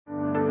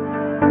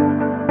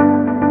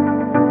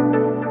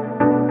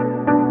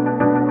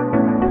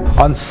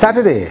On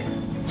Saturday,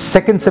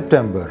 2nd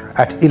September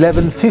at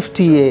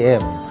 11:50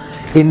 a.m.,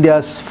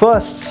 India's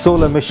first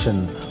solar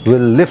mission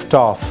will lift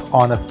off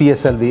on a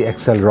PSLV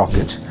XL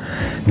rocket.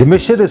 The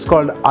mission is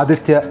called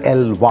Aditya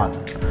L1.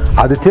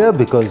 Aditya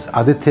because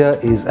Aditya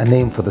is a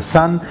name for the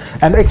sun.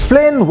 And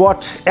explain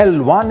what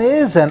L1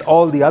 is and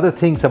all the other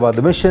things about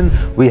the mission,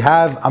 we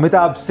have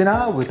Amitabh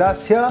Sinha with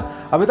us here.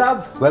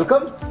 Amitabh,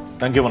 welcome.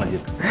 Thank you, Monojit.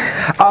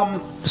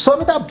 So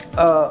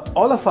Amitabh,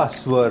 all of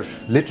us were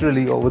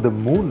literally over the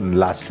moon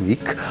last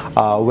week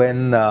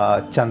when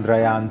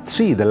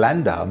Chandrayaan-3, the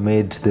lander,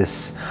 made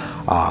this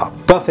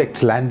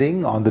perfect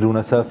landing on the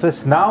lunar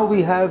surface. Now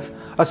we have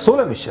a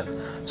solar mission.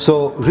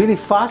 So really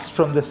fast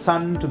from the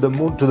sun to the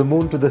moon, to the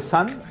moon to the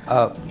sun.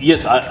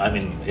 Yes, I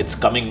mean, it's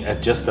coming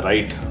at just the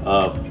right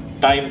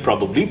time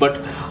probably, but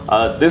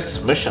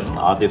this mission,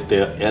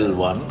 Aditya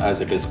L1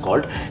 as it is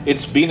called,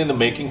 it's been in the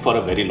making for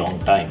a very long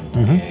time.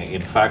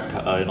 In fact,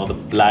 the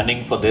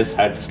planning for this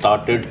had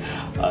started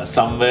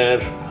somewhere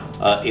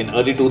in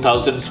early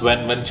 2000s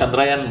when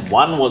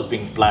Chandrayaan-1 was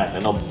being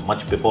planned,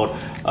 much before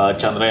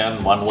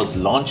Chandrayaan-1 was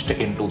launched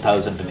in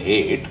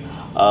 2008.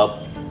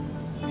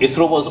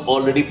 ISRO was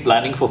already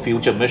planning for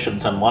future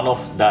missions, and one of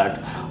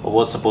that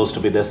was supposed to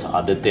be this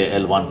Aditya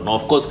L1. Now,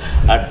 of course,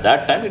 at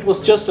that time, it was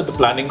just at the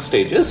planning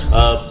stages.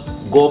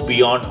 Go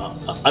beyond,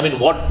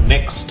 what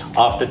next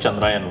after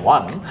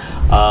Chandrayaan-1?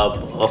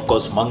 Of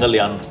course,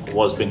 Mangalyaan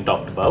was being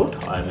talked about,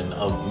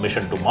 a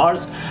mission to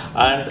Mars.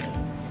 And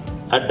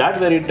at that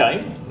very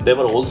time, they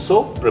were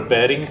also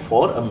preparing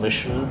for a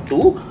mission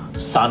to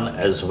Sun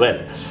as well.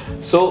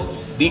 So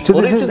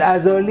this is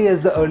as early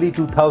as the early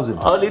 2000s?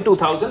 Early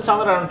 2000s,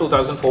 somewhere around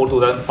 2004,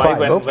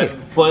 2005, when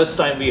first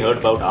time we heard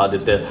about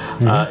Aditya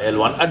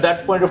L1. At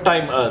that point of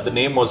time, the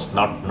name was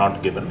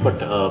not given,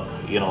 but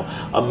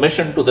a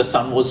mission to the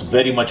Sun was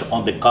very much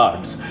on the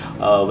cards.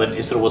 When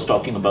ISRO was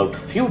talking about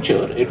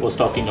future, it was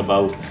talking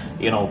about,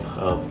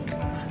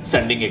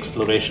 sending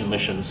exploration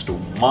missions to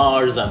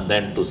Mars and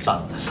then to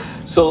Sun.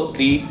 So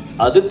the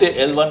Aditya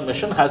L1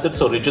 mission has its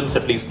origins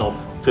at least now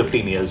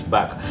 15 years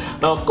back.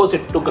 Now, of course,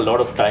 it took a lot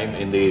of time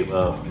in the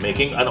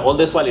making, and all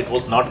this while it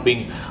was not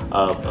being,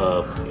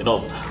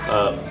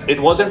 it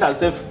wasn't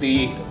as if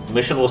the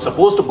mission was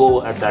supposed to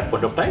go at that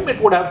point of time.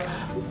 It would have,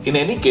 in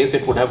any case,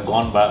 it would have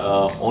gone back,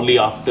 only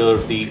after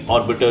the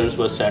orbiters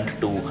were sent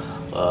to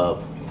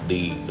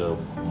the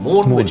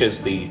moon, which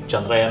is the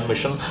Chandrayaan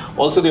mission,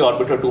 also the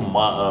orbiter to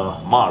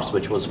Mars,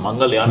 which was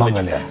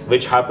Mangalyaan,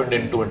 which happened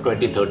in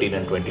 2013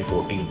 and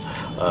 2014,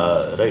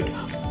 right?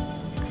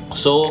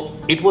 So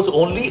it was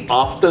only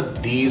after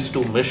these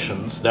two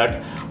missions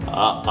that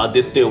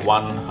Aditya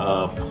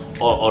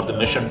 1 or the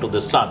mission to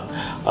the Sun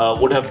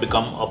would have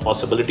become a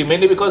possibility,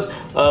 mainly because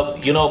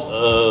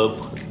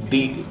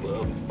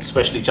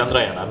especially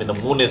Chandrayaan, the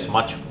moon is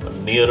much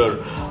nearer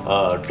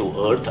to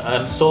Earth,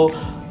 and so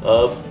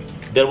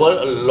there were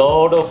a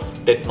lot of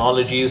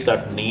technologies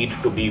that need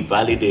to be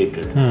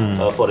validated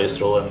for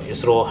ISRO, and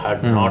ISRO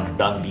had not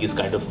done these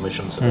kind of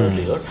missions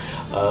earlier.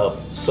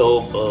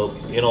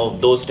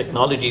 Those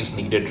technologies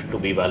needed to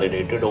be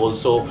validated.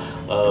 Also,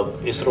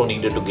 ISRO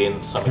needed to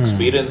gain some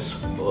experience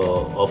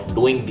of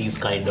doing these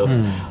kind of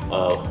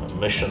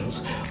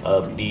missions.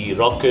 The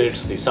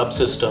rockets, the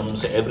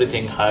subsystems,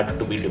 everything had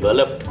to be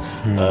developed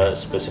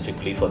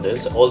specifically for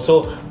this.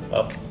 Also,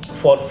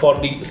 for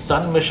the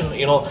Sun mission,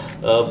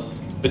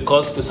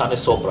 because the sun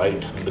is so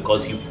bright,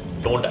 because you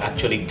don't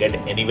actually get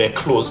anywhere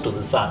close to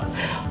the sun,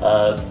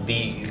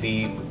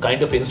 the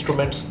kind of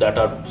instruments that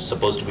are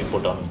supposed to be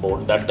put on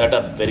board that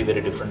are very,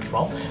 very different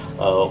from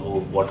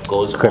what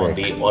goes on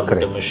the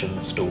orbiter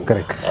missions to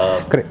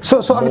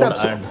So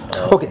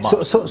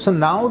Amitabh, so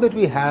now that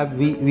we have,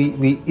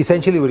 we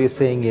essentially what you're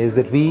saying is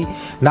that we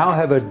now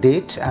have a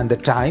date and the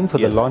time for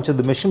the launch of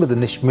the mission, but the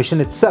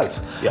mission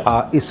itself,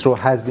 ISRO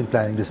has been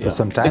planning this for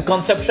some time. The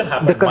conception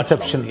happened. The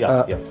conception,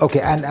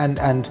 okay,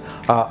 and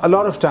a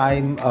lot of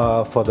time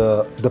for the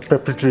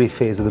preparatory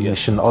phase of the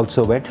mission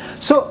also went.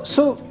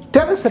 So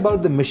tell us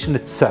about the mission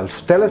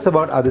itself. Tell us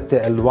about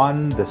Aditya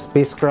L1, the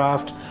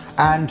spacecraft,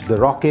 and the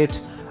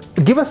rocket.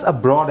 Give us a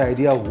broad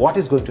idea of what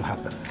is going to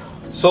happen.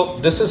 So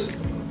this is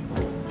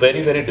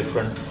very, very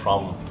different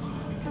from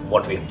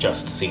what we have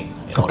just seen,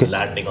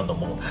 landing on the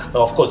moon.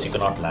 Now, of course, you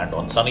cannot land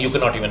on Sun. You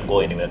cannot even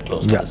go anywhere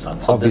close to the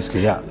Sun. So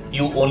obviously,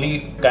 you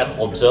only can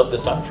observe the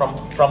Sun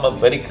from a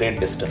very great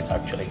distance,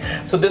 actually.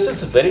 So this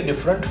is very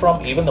different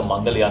from even the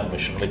Mangalyaan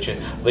mission,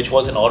 which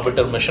was an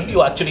orbiter mission.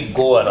 You actually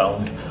go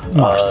around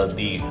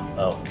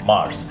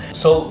Mars.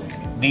 So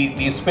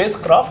the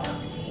spacecraft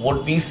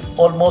would be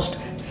almost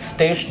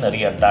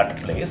stationary at that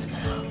place,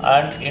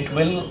 and it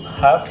will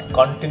have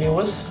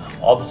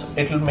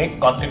it will make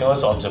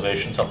continuous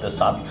observations of the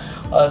Sun.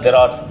 There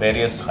are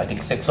various, I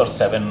think 6 or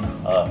 7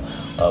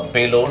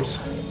 payloads,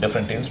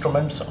 different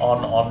instruments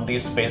on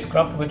these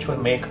spacecraft, which will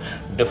make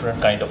different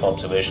kind of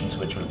observations,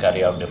 which will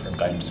carry out different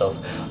kinds of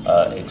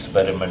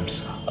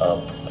experiments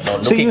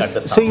looking at the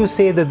Sun. So you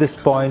say that this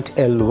point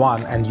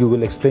L1, and you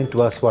will explain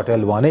to us what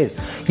L1 is.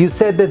 You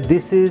said that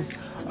this is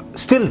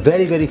still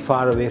very, very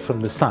far away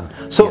from the sun.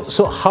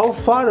 So how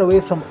far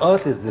away from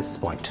Earth is this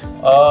point?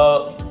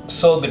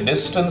 So the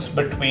distance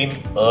between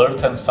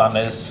Earth and Sun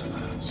is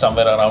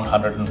somewhere around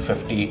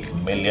 150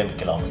 million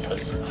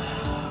kilometers.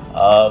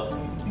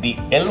 The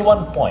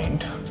L1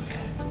 point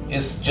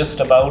is just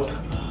about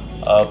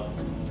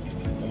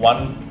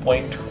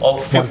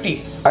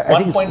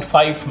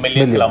 1.5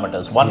 million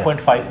kilometers,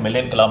 1.5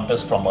 million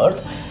kilometers from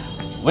Earth,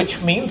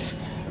 which means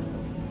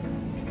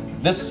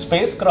this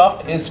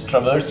spacecraft is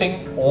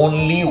traversing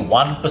only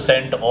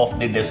 1% of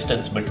the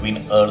distance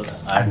between Earth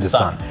and the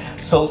Sun.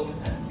 So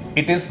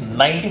it is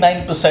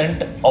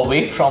 99%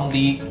 away from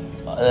the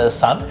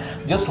Sun,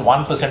 just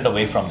 1%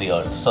 away from the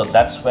Earth. So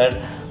that's where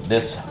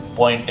this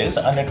point is,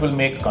 and it will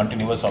make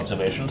continuous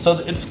observation. So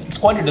it's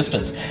quite a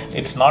distance.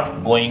 It's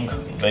not going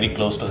very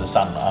close to the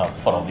Sun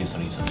for obvious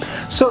reasons.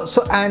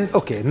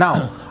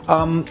 Now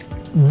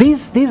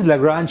these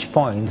Lagrange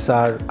points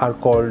are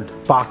called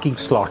parking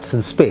slots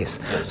in space.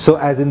 Yes. So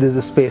as in, there's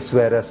a space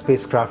where a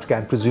spacecraft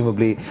can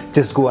presumably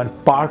just go and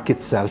park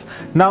itself.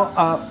 Now,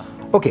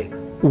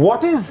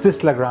 what is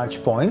this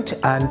Lagrange point,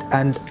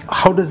 and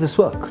how does this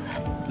work?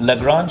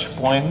 Lagrange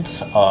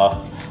points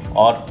are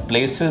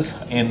places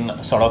in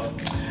sort of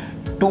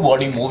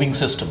two-body moving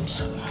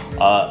systems,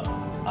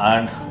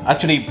 and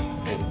actually,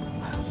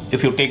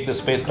 if you take the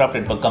spacecraft,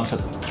 it becomes a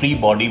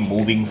three-body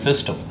moving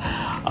system,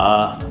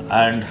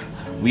 and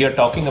we are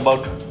talking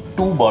about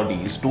two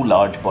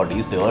large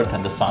bodies, the Earth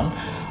and the Sun,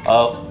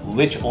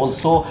 which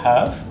also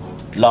have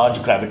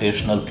large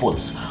gravitational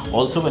pulls.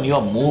 Also, when you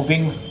are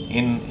moving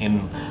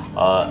in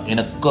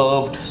a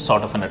curved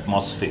sort of an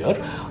atmosphere,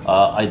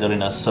 either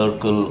in a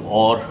circle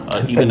or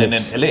even in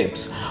an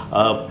ellipse,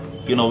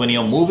 when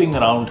you're moving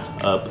around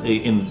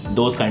in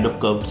those kind of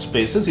curved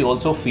spaces, you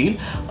also feel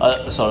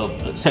a sort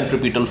of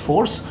centripetal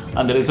force,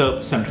 and there is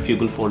a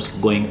centrifugal force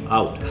going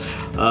out.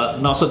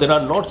 So there are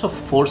lots of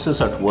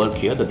forces at work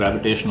here: the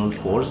gravitational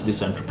force, the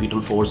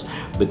centripetal force,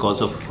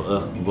 because of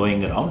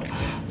going around.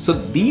 So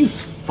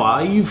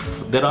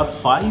there are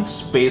 5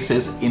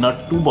 spaces in a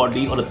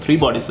two-body or a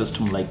three-body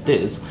system like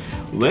this,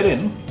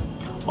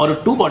 or a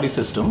two-body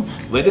system,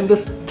 wherein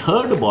this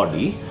third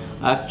body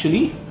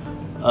actually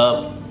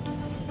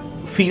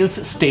feels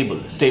stable.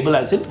 Stable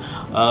as in,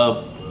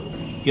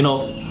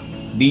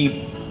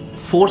 the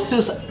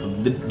forces,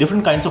 the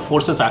different kinds of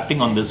forces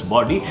acting on this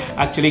body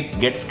actually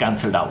gets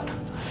cancelled out.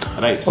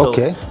 Right.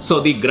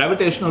 So the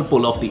gravitational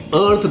pull of the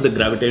Earth, the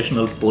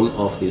gravitational pull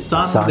of the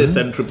Sun, the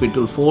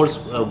centripetal force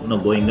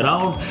going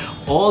around,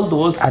 all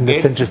those and the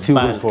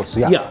centrifugal force.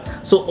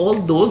 So all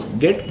those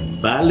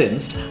get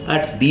balanced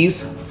at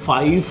these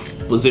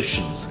 5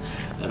 positions.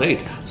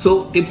 Right.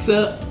 So it's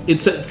a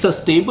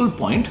stable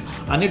point,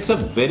 and it's a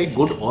very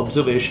good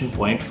observation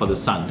point for the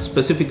Sun,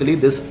 specifically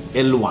this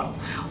L1.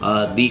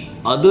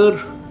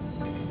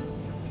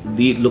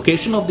 The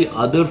location of the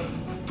other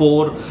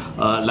 4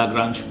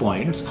 Lagrange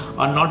points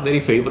are not very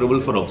favorable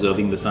for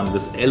observing the Sun.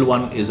 This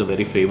L1 is a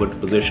very favored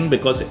position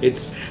because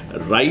it's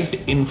right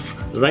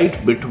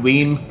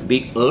between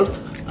the Earth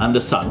and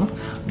the Sun.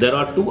 There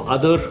are 2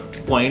 other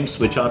points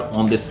which are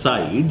on the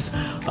sides.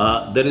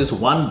 There is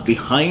one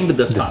behind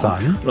the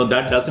sun.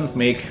 That doesn't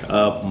make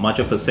much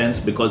of a sense,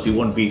 because you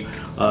won't be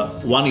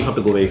you have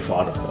to go very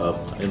far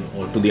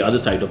to the other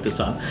side of the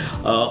Sun.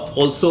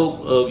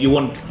 You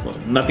won't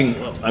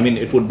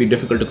it would be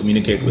difficult to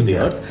communicate with the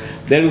Earth.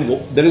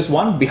 There is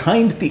one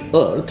behind the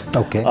Earth.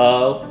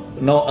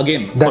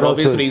 Again, for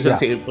obvious reasons,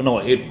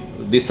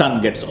 the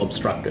Sun gets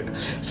obstructed.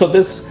 So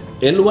this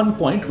L1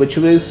 point, which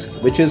is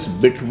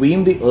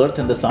between the Earth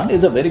and the Sun,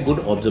 is a very good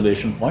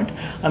observation point,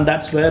 and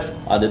that's where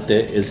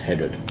Aditya is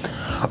headed.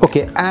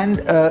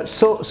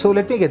 So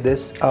let me get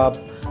this.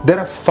 There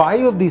are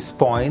 5 of these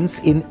points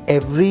in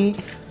every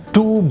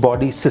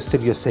two-body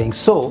system, you're saying.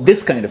 So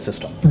this kind of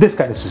system.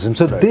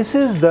 So this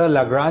is the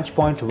Lagrange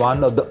point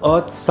 1 of the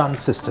Earth-Sun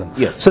system.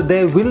 Yes. So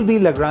there will be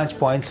Lagrange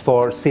points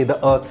for, say,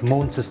 the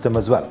Earth-Moon system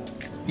as well.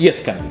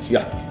 Yes, can be.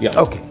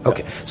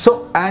 Okay.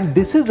 So, and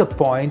this is a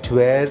point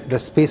where the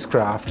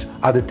spacecraft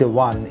Aditya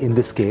 1 in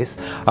this case,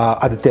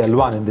 Aditya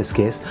L1 in this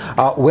case,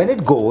 when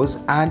it goes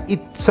and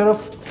it sort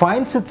of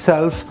finds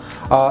itself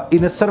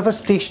in a sort of a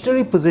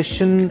stationary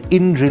position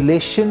in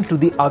relation to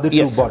the other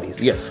 2 bodies.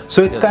 Yes.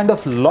 So it's kind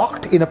of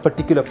locked in a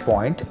particular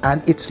point,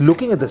 and it's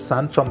looking at the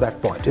Sun from that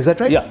point. Is that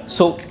right? Yeah.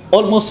 So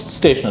almost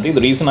stationary.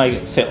 The reason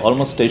I say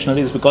almost stationary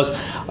is because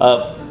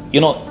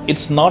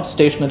it's not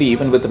stationary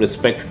even with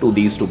respect to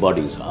these 2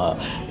 bodies.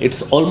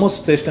 It's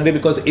almost stationary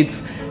because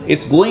it's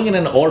going in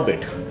an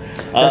orbit.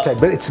 That's right,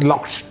 but it's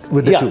locked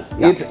with the 2.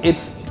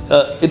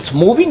 It's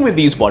moving with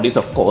these bodies,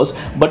 of course,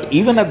 but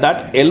even at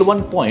that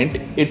L1 point,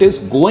 it is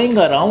going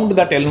around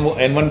that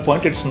L1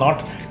 point. It's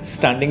not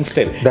standing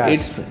still.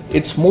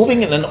 It's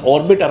moving in an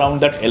orbit around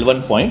that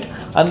L1 point,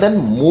 and then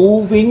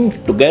moving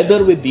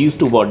together with these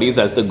 2 bodies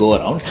as they go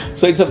around.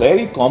 So it's a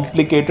very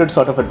complicated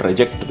sort of a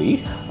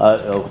trajectory.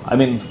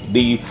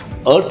 The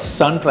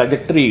Earth-Sun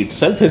trajectory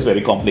itself is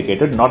very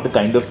complicated, not the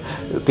kind of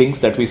things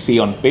that we see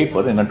on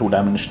paper in a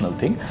 2-dimensional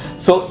thing.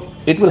 So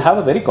it will have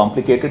a very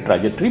complicated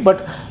trajectory,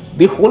 but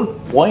the whole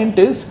point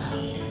is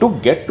to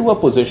get to a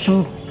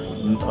position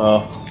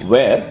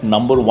where,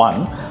 number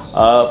one,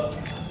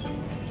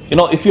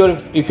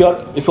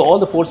 if all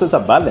the forces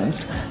are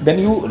balanced, then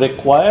you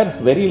require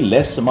very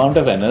less amount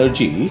of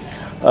energy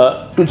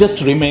to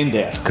just remain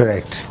there.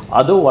 Correct.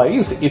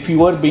 Otherwise, if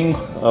you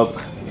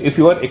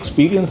are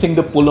experiencing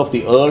the pull of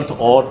the earth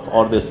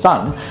or the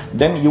sun,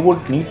 then you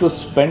would need to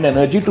spend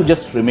energy to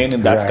just remain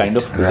in that kind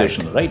of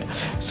position, right?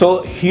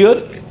 So here,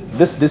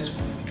 this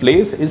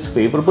place is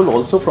favorable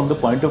also from the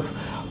point of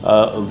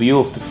view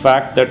of the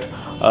fact that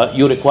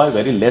you require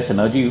very less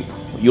energy.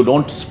 You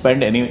don't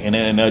spend any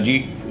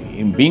energy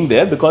in being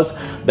there, because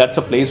that's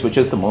a place which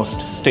is the most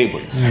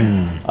stable.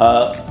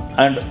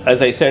 And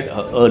as I said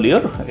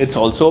earlier, it's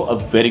also a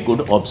very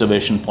good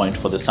observation point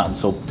for the sun.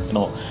 So,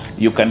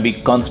 you can be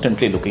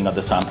constantly looking at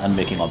the sun and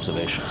making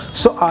observations.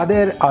 So are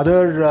there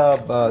other,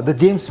 the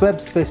James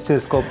Webb Space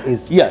Telescope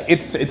is... Yeah,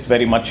 it's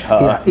very much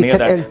it's near at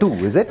that.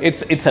 L2, is it?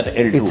 It's at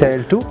L2. It's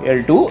at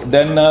L2? L2.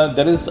 Then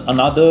there is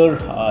another,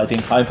 I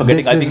think, I'm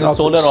forgetting, I think it's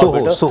solar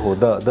orbiter. Soho,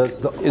 the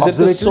is it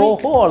the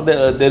Soho, or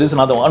there is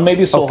another one? Or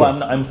maybe Soho,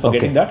 I'm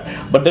forgetting that.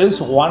 But there is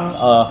one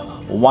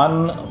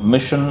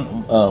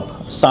mission,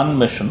 Sun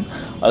Mission,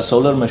 a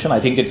solar mission. I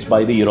think it's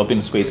by the European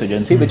Space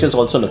Agency, which is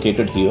also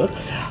located here.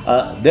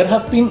 There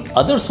have been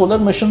other solar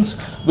missions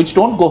which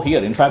don't go here.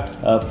 In fact,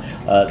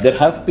 there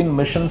have been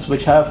missions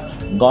which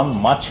have gone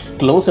much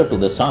closer to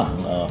the sun.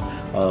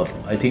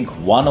 I think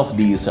one of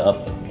these,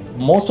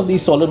 most of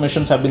these solar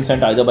missions have been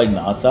sent either by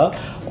NASA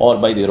or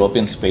by the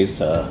European Space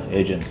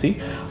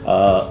Agency.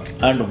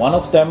 And one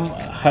of them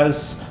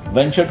has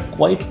ventured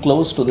quite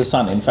close to the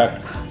sun. In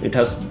fact, it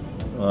has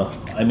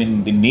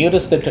the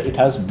nearest that it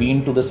has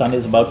been to the sun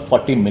is about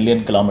 40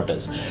 million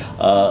kilometers.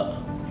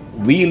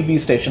 We will be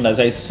stationed, as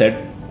I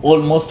said,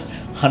 almost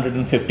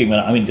 150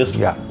 million, just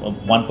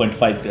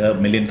 1.5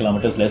 million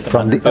kilometers less than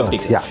from 150.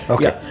 the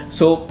Earth. Yeah.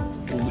 So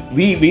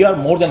we are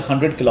more than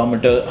 100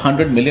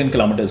 million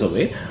kilometers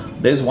away.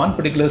 There's one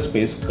particular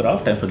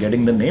spacecraft, I'm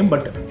forgetting the name,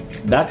 but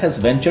that has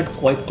ventured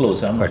quite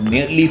close.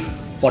 Nearly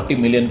 40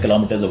 million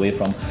kilometers away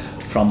from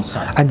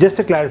sun. And just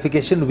a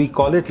clarification, we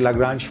call it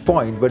Lagrange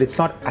point, but it's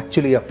not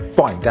actually a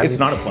point. It's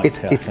not a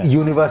point. It's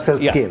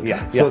universal scale.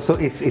 So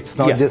it's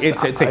not just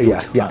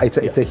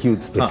it's a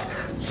huge space.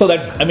 So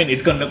that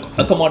it can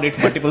accommodate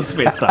multiple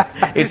spacecraft.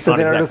 It's so not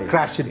they exactly. have to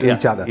crash into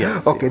each other.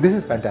 Okay, this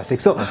is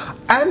fantastic. So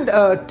and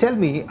tell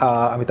me,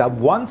 Amitabh,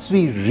 once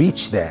we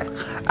reach there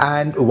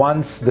and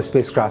once the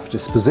spacecraft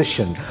is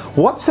positioned,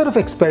 what sort of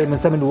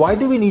experiments? Why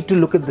do we need to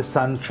look at the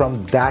sun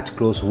from that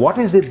close? What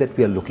is it that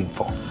we are looking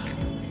for?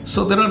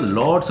 So there are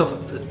lots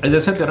of, as I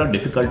said, there are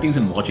difficulties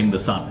in watching the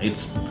sun.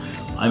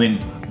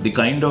 The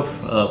kind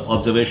of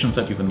observations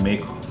that you can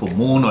make for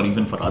moon or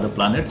even for other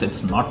planets,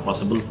 it's not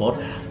possible for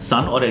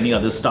sun or any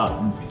other star.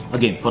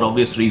 Again, for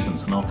obvious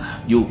reasons,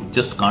 you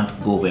just can't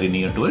go very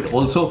near to it.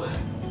 Also,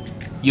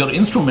 your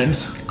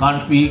instruments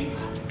can't be,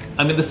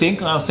 the same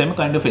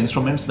kind of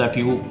instruments that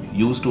you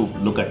use to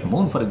look at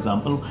moon, for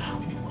example,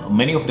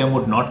 many of them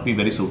would not be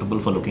very suitable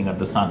for looking at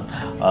the sun,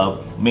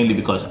 mainly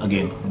because,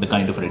 again, the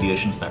kind of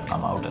radiations that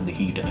come out and the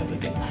heat and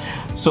everything.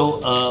 So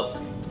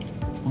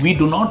we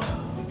do not,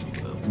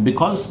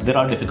 because there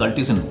are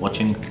difficulties in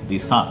watching the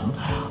sun,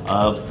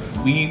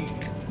 we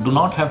do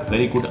not have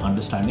very good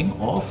understanding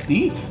of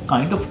the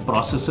kind of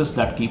processes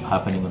that keep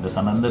happening with the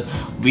sun. And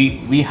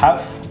we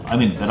have,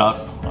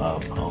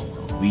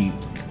 we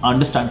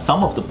understand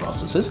some of the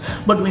processes,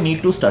 but we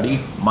need to study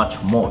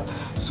much more.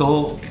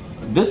 So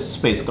this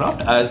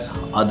spacecraft, as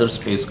other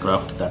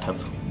spacecraft that have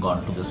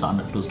gone to the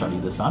sun to study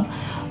the sun,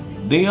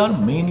 they are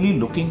mainly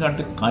looking at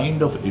the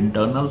kind of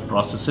internal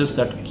processes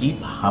that keep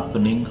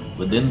happening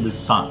within the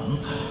sun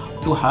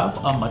to have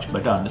a much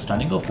better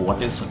understanding of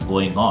what is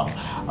going on.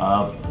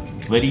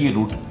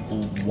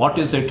 What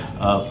is it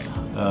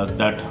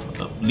that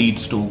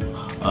leads to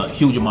a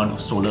huge amount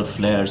of solar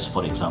flares,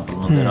 for example.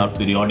 There are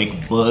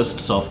periodic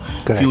bursts of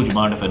huge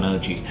amount of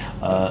energy,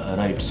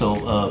 right?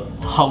 So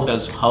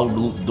how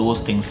do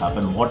those things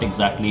happen? What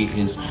exactly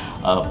is,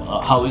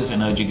 how is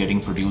energy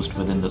getting produced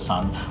within the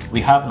sun?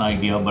 We have an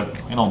idea, but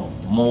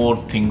more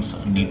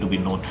things need to be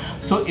known.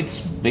 So it's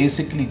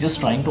basically just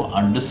trying to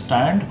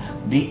understand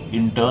the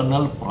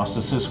internal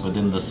processes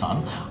within the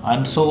sun.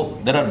 And so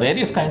there are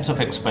various kinds of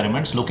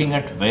experiments looking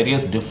at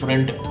various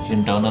different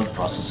internal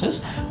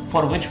processes,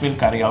 for which we'll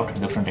carry out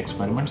different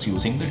experiments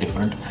using the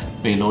different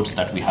payloads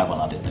that we have on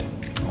Aditya.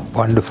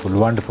 Wonderful,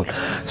 wonderful.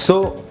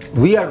 So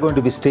we are going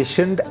to be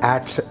stationed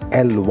at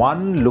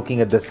L1, looking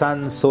at the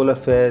sun, solar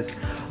flares,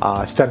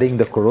 studying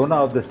the corona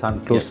of the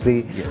sun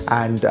closely,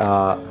 and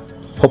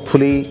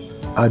hopefully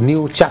a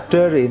new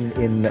chapter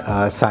in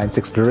science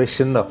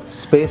exploration of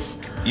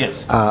space.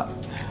 Yes.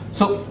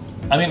 So,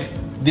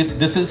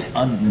 this is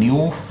a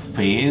new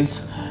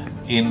phase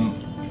in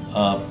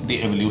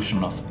the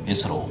evolution of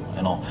ISRO.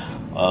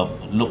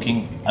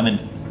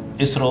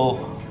 ISRO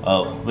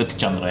with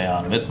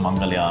Chandrayaan, with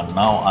Mangalyaan,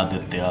 now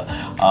Aditya,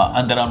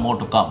 and there are more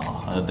to come.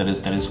 There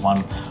is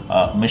one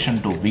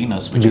mission to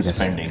Venus which is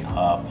pending.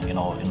 In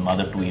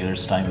another 2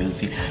 years' time, we'll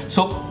see.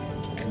 So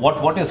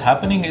what is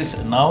happening is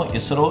now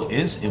ISRO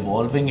is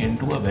evolving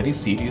into a very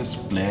serious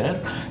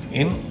player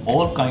in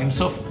all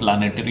kinds of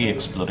planetary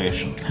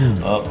exploration,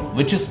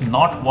 which is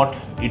not what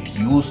it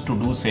used to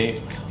do,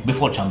 say,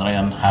 before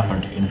Chandrayaan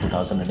happened in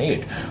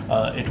 2008.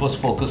 It was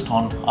focused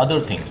on other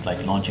things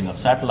like launching of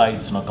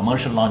satellites,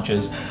 commercial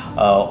launches,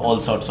 all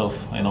sorts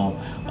of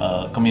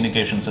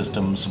communication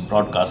systems,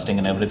 broadcasting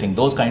and everything.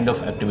 Those kind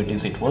of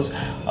activities it was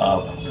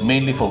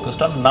mainly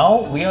focused on.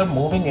 Now we are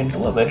moving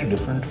into a very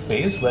different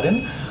phase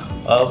wherein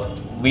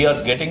we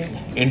are getting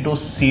into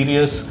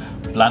serious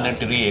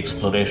planetary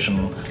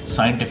exploration,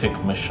 scientific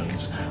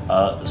missions.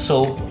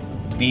 So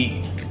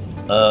the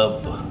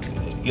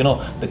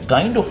the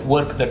kind of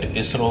work that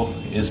ISRO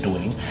is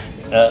doing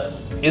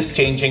is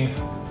changing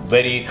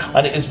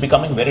and is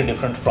becoming very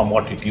different from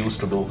what it used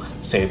to do,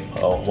 say,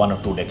 1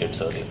 or 2 decades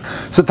earlier.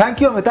 So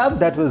thank you, Amitabh.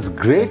 That was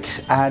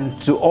great.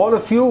 And to all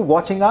of you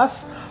watching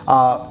us,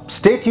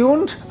 stay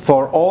tuned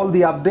for all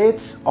the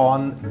updates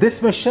on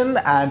this mission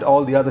and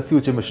all the other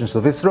future missions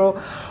of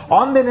ISRO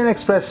on the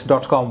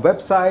IndianExpress.com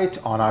website,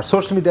 on our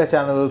social media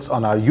channels,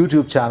 on our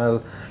YouTube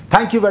channel.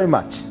 Thank you very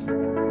much.